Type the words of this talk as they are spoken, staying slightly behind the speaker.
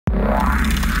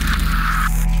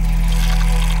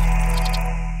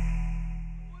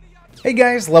Hey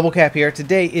guys, LevelCap here.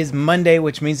 Today is Monday,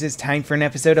 which means it's time for an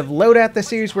episode of Loadout, the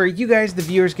series where you guys, the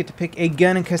viewers, get to pick a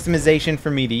gun and customization for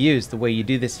me to use. The way you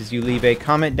do this is you leave a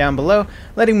comment down below,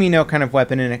 letting me know what kind of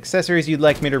weapon and accessories you'd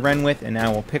like me to run with, and I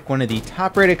will pick one of the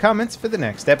top-rated comments for the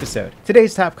next episode.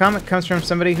 Today's top comment comes from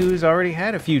somebody who's already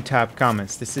had a few top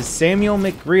comments. This is Samuel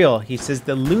McReal. He says,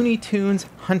 the Looney Tunes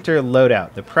Hunter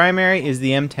Loadout. The primary is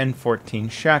the M1014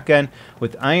 shotgun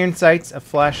with iron sights, a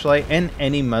flashlight, and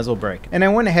any muzzle brake. And I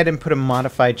went ahead and put a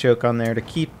modified choke on there to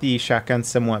keep the shotgun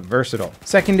somewhat versatile.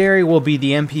 Secondary will be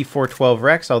the MP412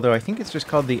 Rex, although I think it's just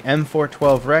called the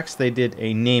M412 Rex. They did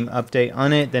a name update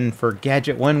on it. Then for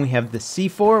Gadget 1 we have the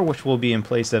C4, which will be in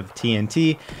place of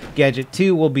TNT. Gadget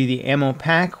 2 will be the ammo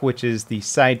pack, which is the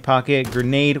side pocket.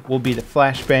 Grenade will be the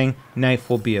flashbang. Knife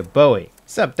will be a Bowie.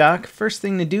 Sup Doc, first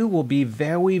thing to do will be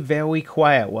very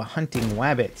quiet while hunting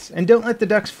wabbits. And don't let the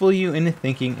ducks fool you into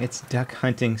thinking it's duck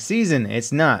hunting season.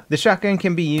 It's not. The shotgun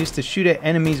can be used to shoot at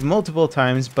enemies multiple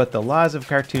times, but the laws of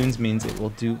cartoons means it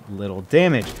will do little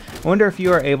damage. I wonder if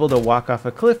you are able to walk off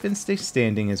a cliff and stay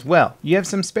standing as well. You have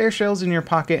some spare shells in your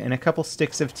pocket and a couple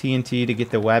sticks of TNT to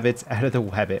get the wabbits out of the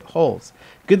wabbit holes.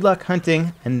 Good luck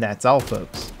hunting, and that's all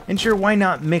folks. And sure, why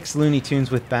not mix Looney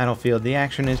Tunes with Battlefield? The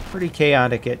action is pretty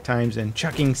chaotic at times, and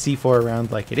chucking C4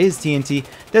 around like it is TNT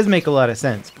does make a lot of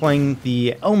sense. Playing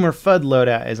the Elmer Fudd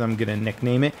loadout, as I'm gonna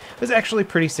nickname it, was actually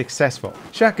pretty successful.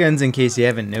 Shotguns, in case you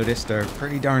haven't noticed, are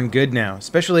pretty darn good now,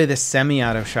 especially the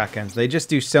semi-auto shotguns. They just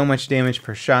do so much damage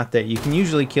per shot that you can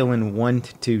usually kill in 1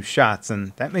 to 2 shots,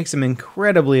 and that makes them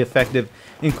incredibly effective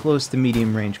in close to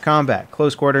medium range combat.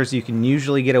 Close quarters, you can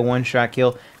usually get a 1-shot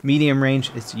kill. Medium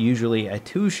range, it's usually a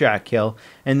 2-shot kill,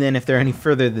 and then if they're any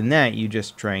further than that, you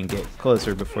just try and get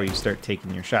closer before you start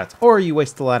taking your shots. Or you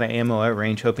waste a lot of ammo at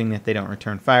range hoping that they don't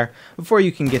return fire before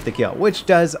you can get the kill, which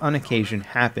does on occasion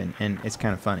happen, and it's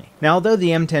kind of funny. Now, although the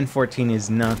M1014 is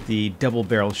not the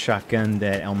double-barrel shotgun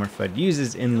that Elmer Fudd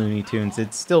uses in Looney Tunes,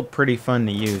 it's still pretty fun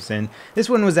to use, and this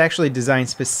one was actually designed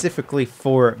specifically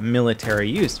for military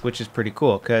use, which is pretty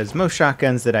cool, because most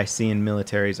shotguns that I see in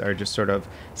militaries are just sort of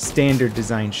standard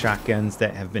design shotguns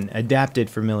that have been adapted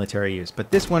for military use,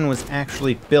 but this one was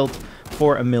actually built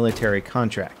for a military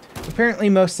contract. Apparently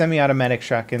most semi-automatic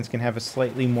shotguns can have a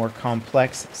slightly more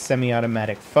complex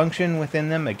semi-automatic function within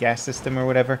them, a gas system or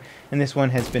whatever, and this one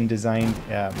has been designed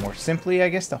more simply, I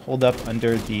guess, to hold up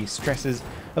under the stresses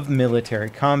of military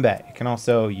combat. It can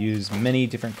also use many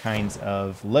different kinds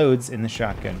of loads in the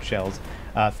shotgun shells,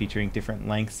 featuring different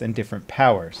lengths and different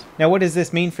powers. Now, what does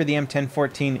this mean for the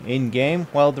M1014 in-game?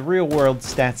 Well, the real-world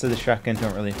stats of the shotgun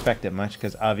don't really affect it much,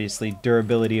 because obviously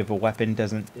durability of a weapon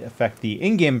doesn't affect the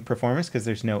in-game performance, because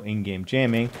there's no in-game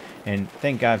jamming, and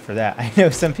thank God for that. I know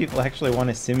some people actually want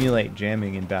to simulate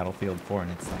jamming in Battlefield 4,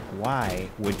 and it's like, why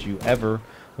would you ever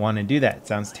want to do that? It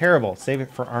sounds terrible. Save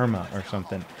it for Arma or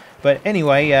something. But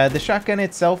anyway, the shotgun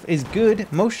itself is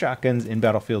good. Most shotguns in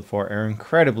Battlefield 4 are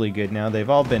incredibly good now. They've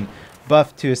all been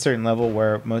buffed to a certain level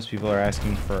where most people are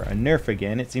asking for a nerf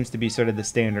again. It seems to be sort of the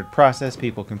standard process.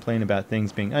 People complain about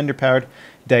things being underpowered,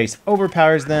 DICE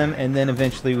overpowers them, and then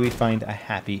eventually we find a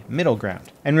happy middle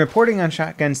ground. And reporting on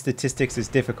shotgun statistics is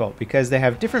difficult because they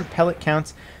have different pellet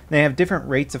counts, they have different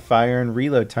rates of fire and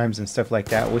reload times and stuff like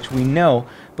that, which we know,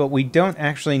 but we don't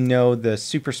actually know the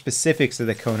super specifics of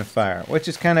the cone of fire, which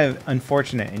is kind of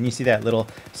unfortunate. And you see that little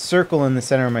circle in the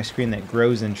center of my screen that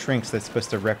grows and shrinks that's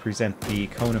supposed to represent the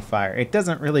cone of fire. It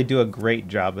doesn't really do a great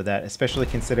job of that, especially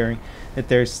considering that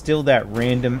there's still that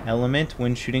random element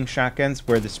when shooting shotguns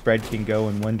where the spread can go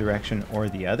in one direction or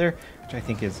the other, which I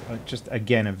think is just,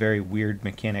 again, a very weird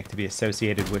mechanic to be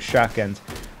associated with shotguns.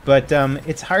 But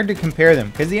it's hard to compare them,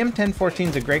 because the M1014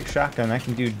 is a great shotgun. I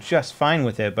can do just fine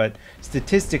with it, but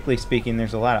statistically speaking,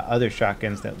 there's a lot of other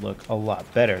shotguns that look a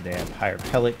lot better. They have higher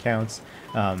pellet counts,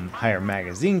 higher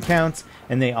magazine counts,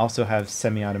 and they also have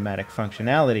semi-automatic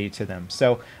functionality to them.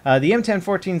 So the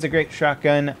M1014 is a great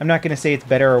shotgun. I'm not going to say it's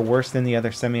better or worse than the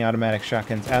other semi-automatic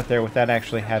shotguns out there without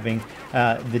actually having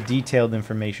the detailed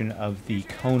information of the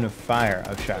cone of fire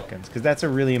of shotguns, because that's a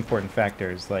really important factor.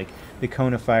 Is like the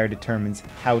cone of fire determines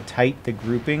how tight the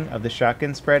grouping of the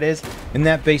shotgun spread is, and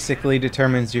that basically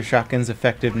determines your shotgun's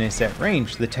effectiveness at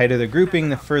range. The tighter the grouping,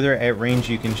 the further at range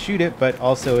you can shoot it, but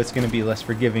also it's going to be less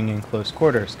forgiving in close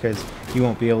quarters, because you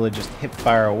won't be able to just hip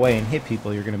fire away and hit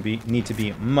people. You're going to need to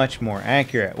be much more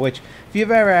accurate, which if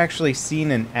you've ever actually seen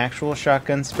an actual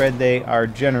shotgun spread, they are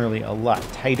generally a lot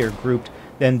tighter grouped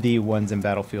than the ones in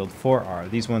Battlefield 4 are.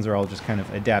 These ones are all just kind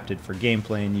of adapted for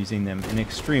gameplay and using them in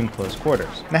extreme close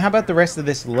quarters. Now how about the rest of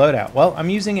this loadout? Well,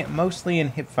 I'm using it mostly in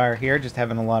hipfire here, just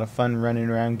having a lot of fun running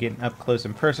around, getting up close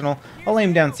and personal. I'll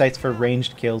aim down sights for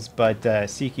ranged kills, but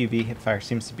CQB hipfire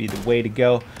seems to be the way to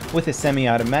go. With a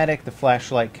semi-automatic, the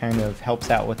flashlight kind of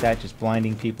helps out with that, just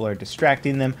blinding people or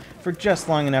distracting them for just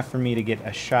long enough for me to get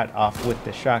a shot off with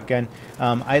the shotgun.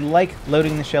 I like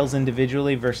loading the shells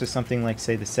individually versus something like,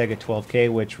 say, the Sega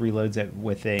 12K, which reloads it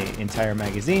with an entire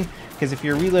magazine, because if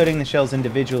you're reloading the shells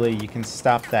individually, you can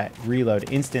stop that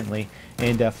reload instantly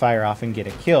and fire off and get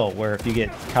a kill, where if you get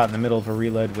caught in the middle of a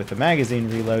reload with a magazine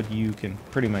reload, you can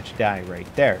pretty much die right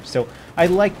there. So I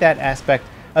like that aspect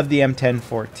of the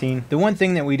M1014. The one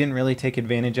thing that we didn't really take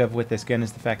advantage of with this gun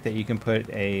is the fact that you can put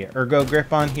a ergo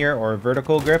grip on here, or a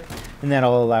vertical grip, and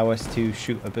that'll allow us to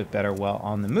shoot a bit better while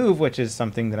on the move, which is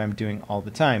something that I'm doing all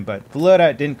the time. But the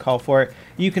loadout didn't call for it.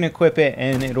 You can equip it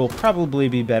and it'll probably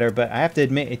be better, but I have to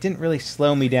admit it didn't really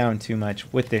slow me down too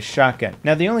much with this shotgun.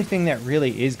 Now the only thing that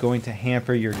really is going to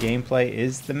hamper your gameplay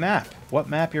is the map. What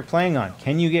map you're playing on.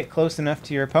 Can you get close enough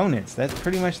to your opponents? That's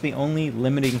pretty much the only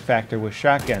limiting factor with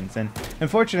shotguns, and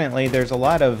unfortunately there's a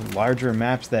lot of larger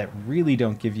maps that really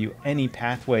don't give you any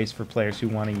pathways for players who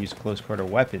want to use close quarter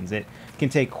weapons. It can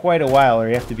take quite a while, or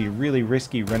you have to be really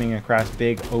risky running across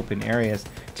big open areas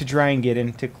to try and get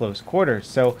into close quarters.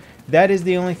 So that is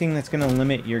the only thing that's going to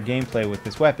limit your gameplay with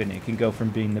this weapon. It can go from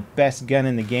being the best gun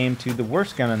in the game to the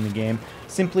worst gun in the game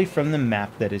simply from the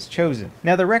map that is chosen.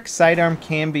 Now the Rex sidearm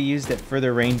can be used at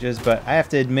further ranges, but I have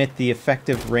to admit the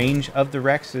effective range of the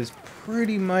Rex is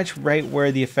pretty much right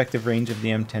where the effective range of the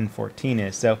M1014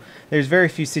 is. So there's very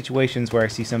few situations where I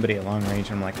see somebody at long range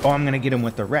and I'm like, oh, I'm going to get him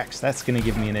with the Rex. That's going to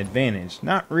give me an advantage.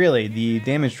 Not really. The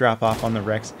damage drop off on the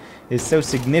Rex is so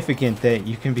significant that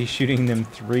you can be shooting them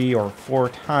 3 or 4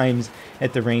 times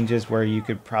at the ranges where you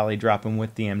could probably drop them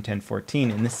with the M1014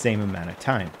 in the same amount of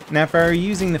time. Now if I were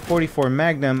using the 44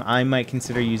 Magnum, I might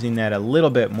consider using that a little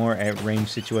bit more at range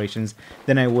situations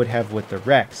than I would have with the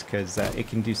Rex, because it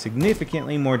can do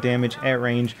significantly more damage at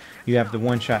range. You have the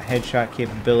one-shot headshot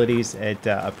capabilities at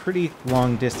a pretty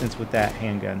long distance with that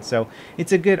handgun, so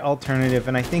it's a good alternative,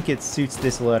 and I think it suits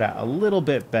this loadout a little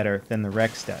bit better than the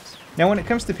Rex does. Now when it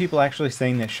comes to people actually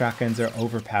saying that shotguns are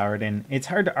overpowered, and it's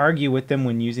hard to argue with them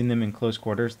when using them in close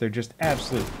quarters, they're just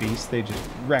absolute beasts. They just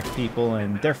wreck people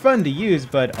and they're fun to use,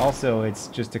 but also it's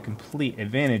just a complete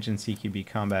advantage in CQB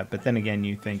combat. But then again,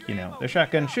 you think, you know, the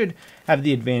shotgun should have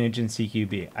the advantage in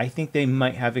CQB. I think they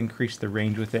might have increased the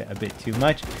range with it a bit too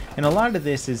much, and a lot of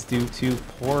this is due to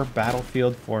poor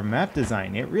Battlefield 4 map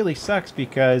design. It really sucks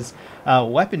because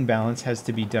weapon balance has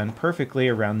to be done perfectly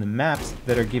around the maps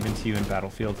that are given to you in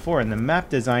Battlefield 4. And the map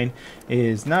design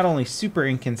is not only super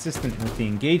inconsistent with the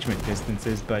engagement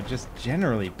distances, but just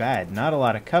generally bad. Not a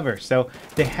lot of cover. So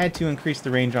they had to increase the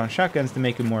range on shotguns to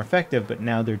make them more effective, but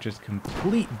now they're just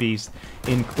complete beasts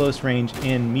in close range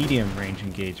and medium range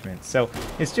engagement. So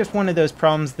it's just one of those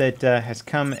problems that has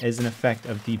come as an effect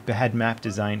of the bad map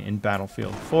design in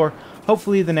Battlefield 4.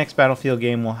 Hopefully the next Battlefield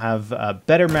game will have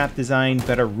better map design,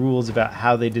 better rules about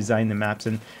how they design the maps,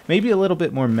 and maybe a little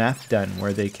bit more math done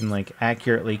where they can like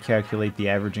accurately calculate the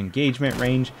average engagement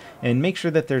range and make sure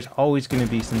that there's always going to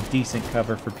be some decent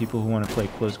cover for people who want to play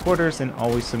close quarters, and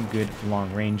always some good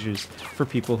long ranges for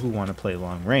people who want to play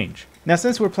long range. Now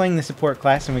since we're playing the support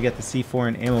class and we get the C4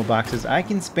 and ammo boxes, I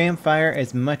can spam fire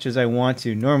as much as I want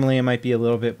to. Normally I might be a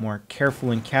little bit more careful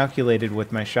and calculated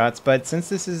with my shots, but since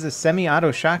this is a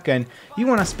semi-auto shotgun, you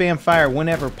want to spam fire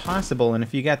whenever possible, and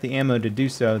if you got the ammo to do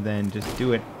so, then just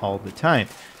do it all the time.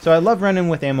 So I love running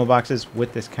with ammo boxes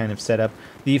with this kind of setup.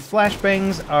 The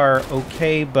flashbangs are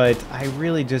okay, but I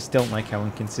really just don't like how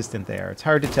inconsistent they are. It's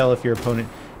hard to tell if your opponent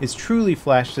is truly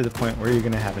flashed to the point where you're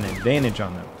going to have an advantage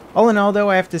on them. All in all though,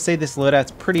 I have to say this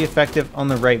loadout's pretty effective on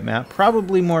the right map,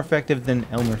 probably more effective than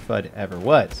Elmer Fudd ever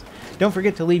was. Don't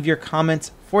forget to leave your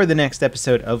comments for the next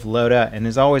episode of Loadout, and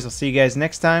as always, I'll see you guys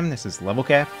next time. This is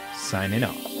LevelCap, signing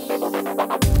off.